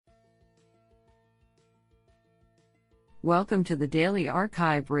Welcome to the Daily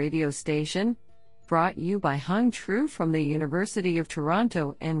Archive radio station, brought you by Hung Tru from the University of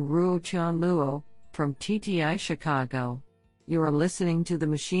Toronto and Ruo Chan Luo from TTI Chicago. You are listening to the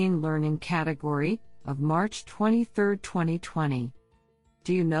Machine Learning category of March 23, 2020.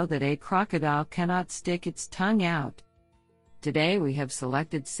 Do you know that a crocodile cannot stick its tongue out? Today we have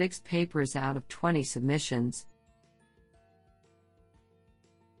selected 6 papers out of 20 submissions.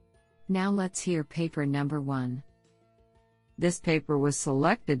 Now let's hear paper number 1. This paper was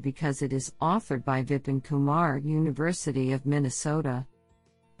selected because it is authored by Vipin Kumar, University of Minnesota.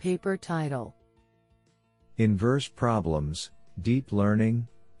 Paper title: Inverse Problems, Deep Learning,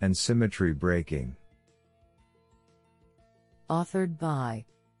 and Symmetry Breaking. Authored by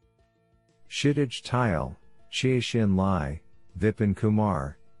Kshitij Tyal, Chie-Hsin Lai, Vipin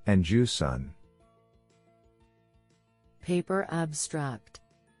Kumar, and Ju Sun. Paper abstract: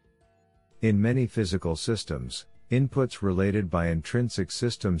 In many physical systems, inputs related by intrinsic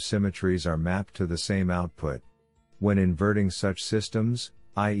system symmetries are mapped to the same output. When inverting such systems,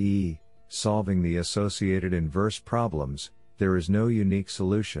 i.e., solving the associated inverse problems, there is no unique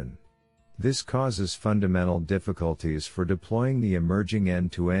solution. This causes fundamental difficulties for deploying the emerging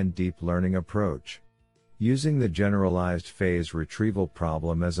end-to-end deep learning approach. Using the generalized phase retrieval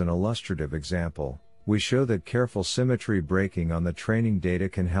problem as an illustrative example, we show that careful symmetry breaking on the training data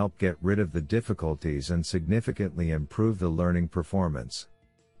can help get rid of the difficulties and significantly improve the learning performance.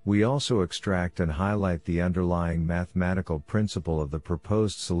 We also extract and highlight the underlying mathematical principle of the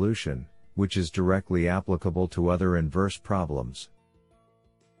proposed solution, which is directly applicable to other inverse problems.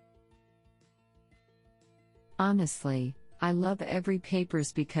 Honestly, I love every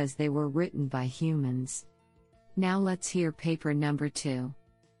papers because they were written by humans. Now let's hear paper number 2.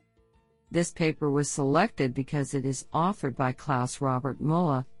 This paper was selected because it is authored by Klaus Robert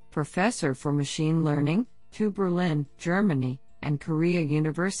Müller, Professor for Machine Learning, TU Berlin, Germany, and Korea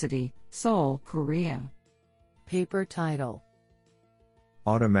University, Seoul, Korea. Paper title: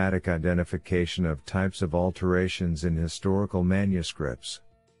 Automatic Identification of Types of Alterations in Historical Manuscripts.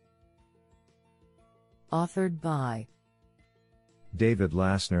 Authored by David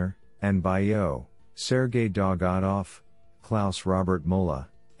Lassner, and Bayo, Sergei Dogodov, Klaus Robert Müller,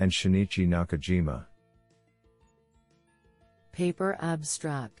 and Shinichi Nakajima. Paper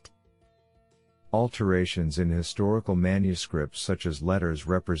abstract: Alterations in historical manuscripts such as letters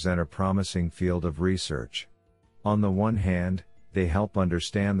represent a promising field of research. On the one hand, they help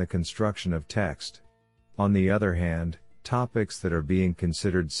understand the construction of text. On the other hand, topics that are being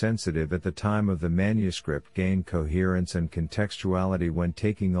considered sensitive at the time of the manuscript gain coherence and contextuality when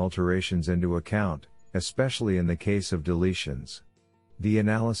taking alterations into account, especially in the case of deletions. The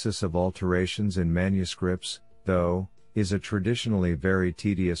analysis of alterations in manuscripts, though, is a traditionally very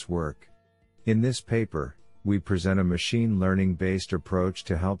tedious work. In this paper, we present a machine learning-based approach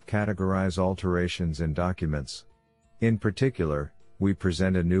to help categorize alterations in documents. In particular, we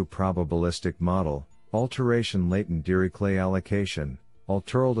present a new probabilistic model, alteration latent Dirichlet allocation,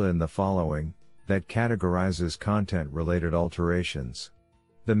 Alterlda in the following, that categorizes content-related alterations.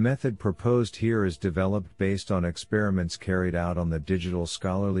 The method proposed here is developed based on experiments carried out on the digital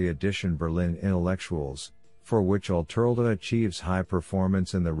scholarly edition Berlin Intellectuals, for which Alterlda achieves high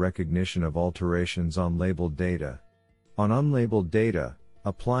performance in the recognition of alterations on labeled data. On unlabeled data,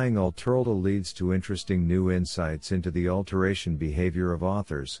 applying Alterlda leads to interesting new insights into the alteration behavior of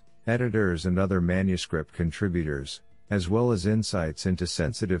authors, editors and other manuscript contributors, as well as insights into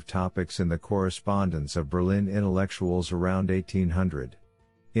sensitive topics in the correspondence of Berlin Intellectuals around 1800.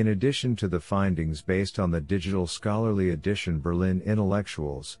 In addition to the findings based on the digital scholarly edition Berlin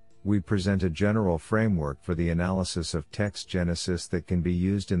Intellectuals, we present a general framework for the analysis of text genesis that can be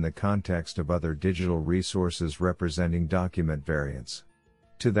used in the context of other digital resources representing document variants.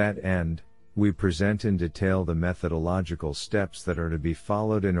 To that end, we present in detail the methodological steps that are to be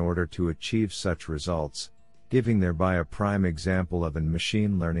followed in order to achieve such results, giving thereby a prime example of a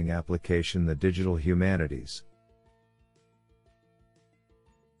machine learning application, the digital humanities.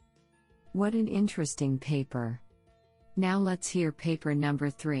 What an interesting paper. Now let's hear paper number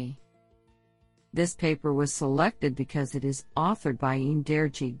 3. This paper was selected because it is authored by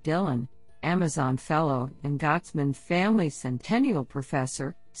Inderjeet Dhillon, Amazon Fellow and Gottesman Family Centennial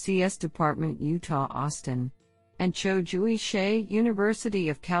Professor, CS Department, Utah, Austin, and Cho-Jui Hsieh, University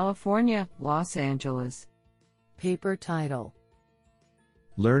of California, Los Angeles. Paper title: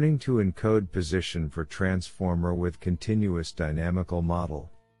 Learning to Encode Position for Transformer with Continuous Dynamical Model.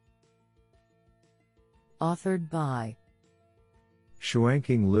 Authored by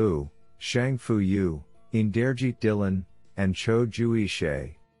Xuanqing Liu, Shangfu Yu, Inderjeet Dhillon, and Cho-Jui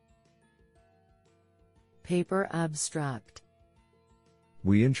Hsieh. Paper abstract.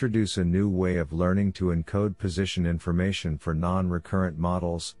 We introduce a new way of learning to encode position information for non-recurrent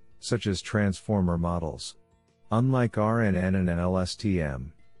models, such as transformer models. Unlike RNN and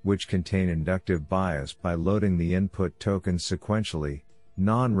LSTM, which contain inductive bias by loading the input tokens sequentially,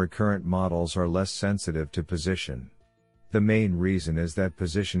 non-recurrent models are less sensitive to position. The main reason is that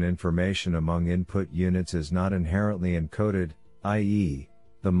position information among input units is not inherently encoded, i.e.,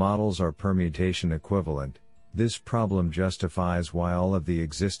 the models are permutation equivalent. This problem justifies why all of the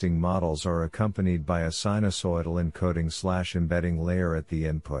existing models are accompanied by a sinusoidal encoding/embedding layer at the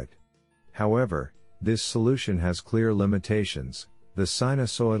input. However, this solution has clear limitations. The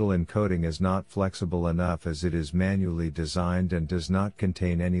sinusoidal encoding is not flexible enough as it is manually designed and does not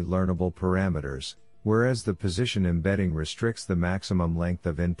contain any learnable parameters, whereas the position embedding restricts the maximum length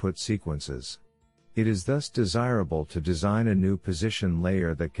of input sequences. It is thus desirable to design a new position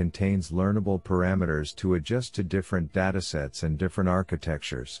layer that contains learnable parameters to adjust to different datasets and different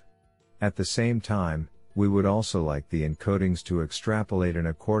architectures. At the same time, we would also like the encodings to extrapolate in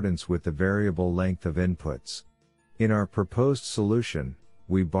accordance with the variable length of inputs. In our proposed solution,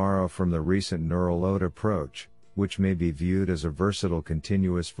 we borrow from the recent neural ODE approach, which may be viewed as a versatile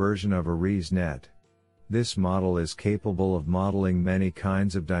continuous version of AresNet. This model is capable of modeling many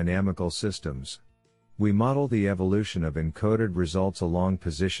kinds of dynamical systems. We model the evolution of encoded results along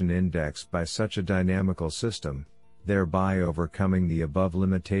position index by such a dynamical system, thereby overcoming the above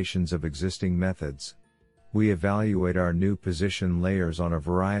limitations of existing methods. We evaluate our new position layers on a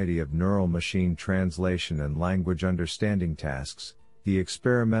variety of neural machine translation and language understanding tasks. The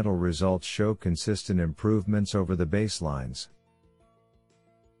experimental results show consistent improvements over the baselines.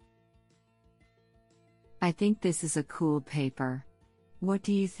 I think this is a cool paper. What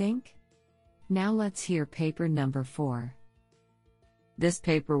do you think? Now let's hear paper number 4. This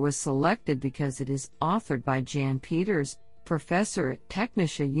paper was selected because it is authored by Jan Peters, professor at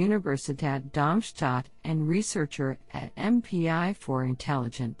Technische Universität Darmstadt and researcher at MPI for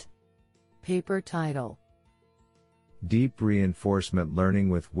Intelligent. Paper title: Deep Reinforcement Learning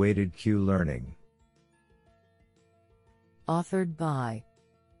with Weighted Q-Learning. Authored by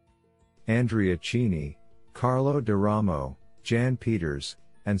Andrea Cini, Carlo Di Ramo, Jan Peters,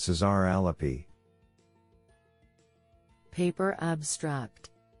 and Cesar Alappi. Paper abstract.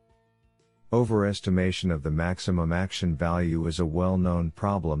 Overestimation of the maximum action value is a well-known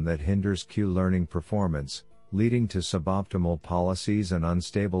problem that hinders Q-learning performance, leading to suboptimal policies and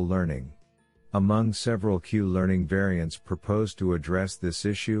unstable learning. Among several Q-learning variants proposed to address this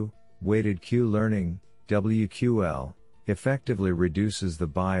issue, weighted Q-learning, WQL, effectively reduces the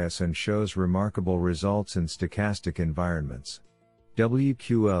bias and shows remarkable results in stochastic environments.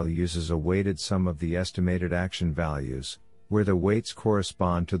 WQL uses a weighted sum of the estimated action values, where the weights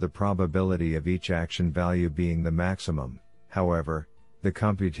correspond to the probability of each action value being the maximum. However, the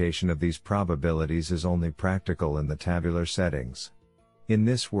computation of these probabilities is only practical in the tabular settings. In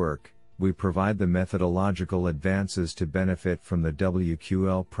this work, we provide the methodological advances to benefit from the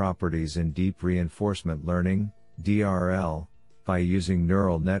WQL properties in deep reinforcement learning, DRL, by using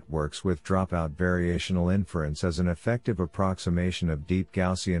neural networks with dropout variational inference as an effective approximation of deep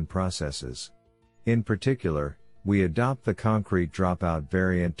Gaussian processes. In particular, we adopt the concrete dropout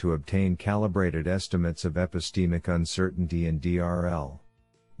variant to obtain calibrated estimates of epistemic uncertainty in DRL.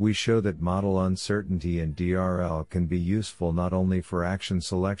 We show that model uncertainty in DRL can be useful not only for action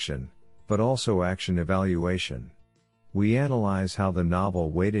selection, but also action evaluation. We analyze how the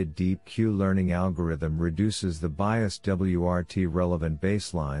novel weighted deep Q-learning algorithm reduces the biased WRT relevant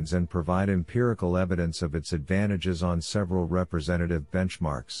baselines and provide empirical evidence of its advantages on several representative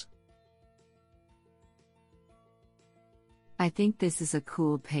benchmarks. I think this is a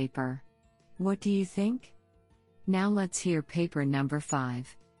cool paper. What do you think? Now let's hear paper number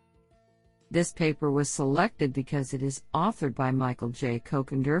 5. This paper was selected because it is authored by Michael J.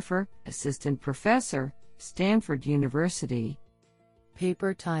 Kochenderfer, assistant professor, Stanford University.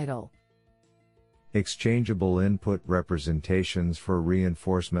 Paper title: Exchangeable Input Representations for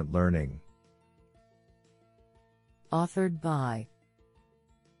Reinforcement Learning. Authored by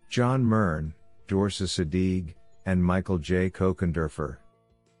John Murn, Dorsa Sadig, and Michael J. Kochenderfer.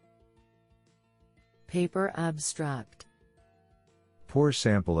 Paper abstract. Poor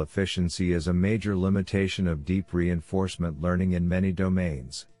sample efficiency is a major limitation of deep reinforcement learning in many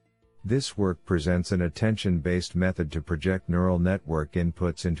domains. This work presents an attention-based method to project neural network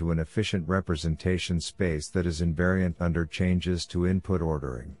inputs into an efficient representation space that is invariant under changes to input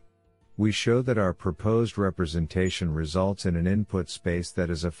ordering. We show that our proposed representation results in an input space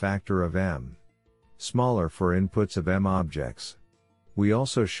that is a factor of m smaller for inputs of m objects. We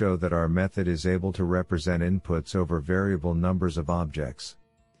also show that our method is able to represent inputs over variable numbers of objects.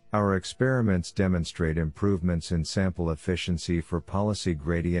 Our experiments demonstrate improvements in sample efficiency for policy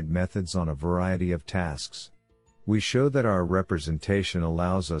gradient methods on a variety of tasks. We show that our representation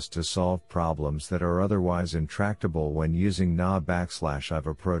allows us to solve problems that are otherwise intractable when using NA/IVE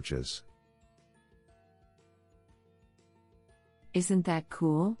approaches. Isn't that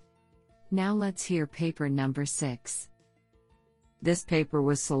cool? Now let's hear paper number 6. This paper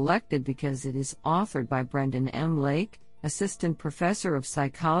was selected because it is authored by Brendan M. Lake, Assistant Professor of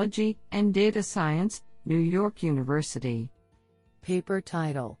Psychology and Data Science, New York University. Paper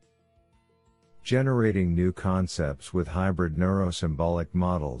title: Generating New Concepts with Hybrid Neurosymbolic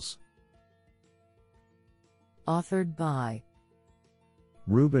Models. Authored by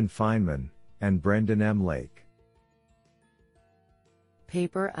Ruben Feynman and Brendan M. Lake.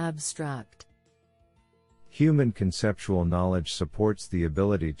 Paper abstract: Human conceptual knowledge supports the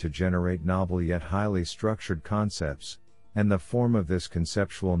ability to generate novel yet highly structured concepts, and the form of this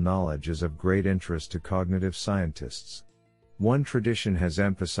conceptual knowledge is of great interest to cognitive scientists. One tradition has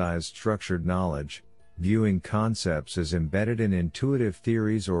emphasized structured knowledge, viewing concepts as embedded in intuitive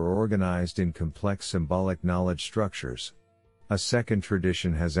theories or organized in complex symbolic knowledge structures. A second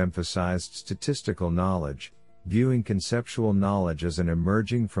tradition has emphasized statistical knowledge, viewing conceptual knowledge as an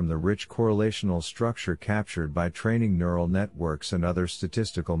emerging from the rich correlational structure captured by training neural networks and other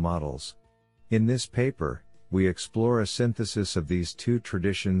statistical models. In this paper, we explore a synthesis of these two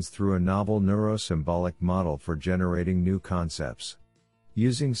traditions through a novel neurosymbolic model for generating new concepts.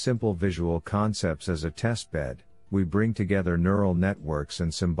 Using simple visual concepts as a testbed, we bring together neural networks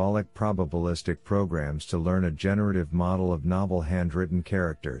and symbolic probabilistic programs to learn a generative model of novel handwritten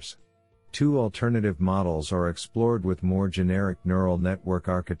characters. Two alternative models are explored with more generic neural network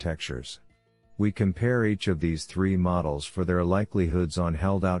architectures. We compare each of these three models for their likelihoods on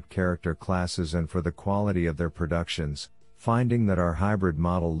held-out character classes and for the quality of their productions, finding that our hybrid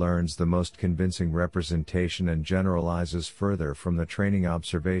model learns the most convincing representation and generalizes further from the training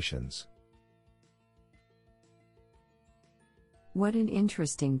observations. What an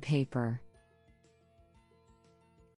interesting paper.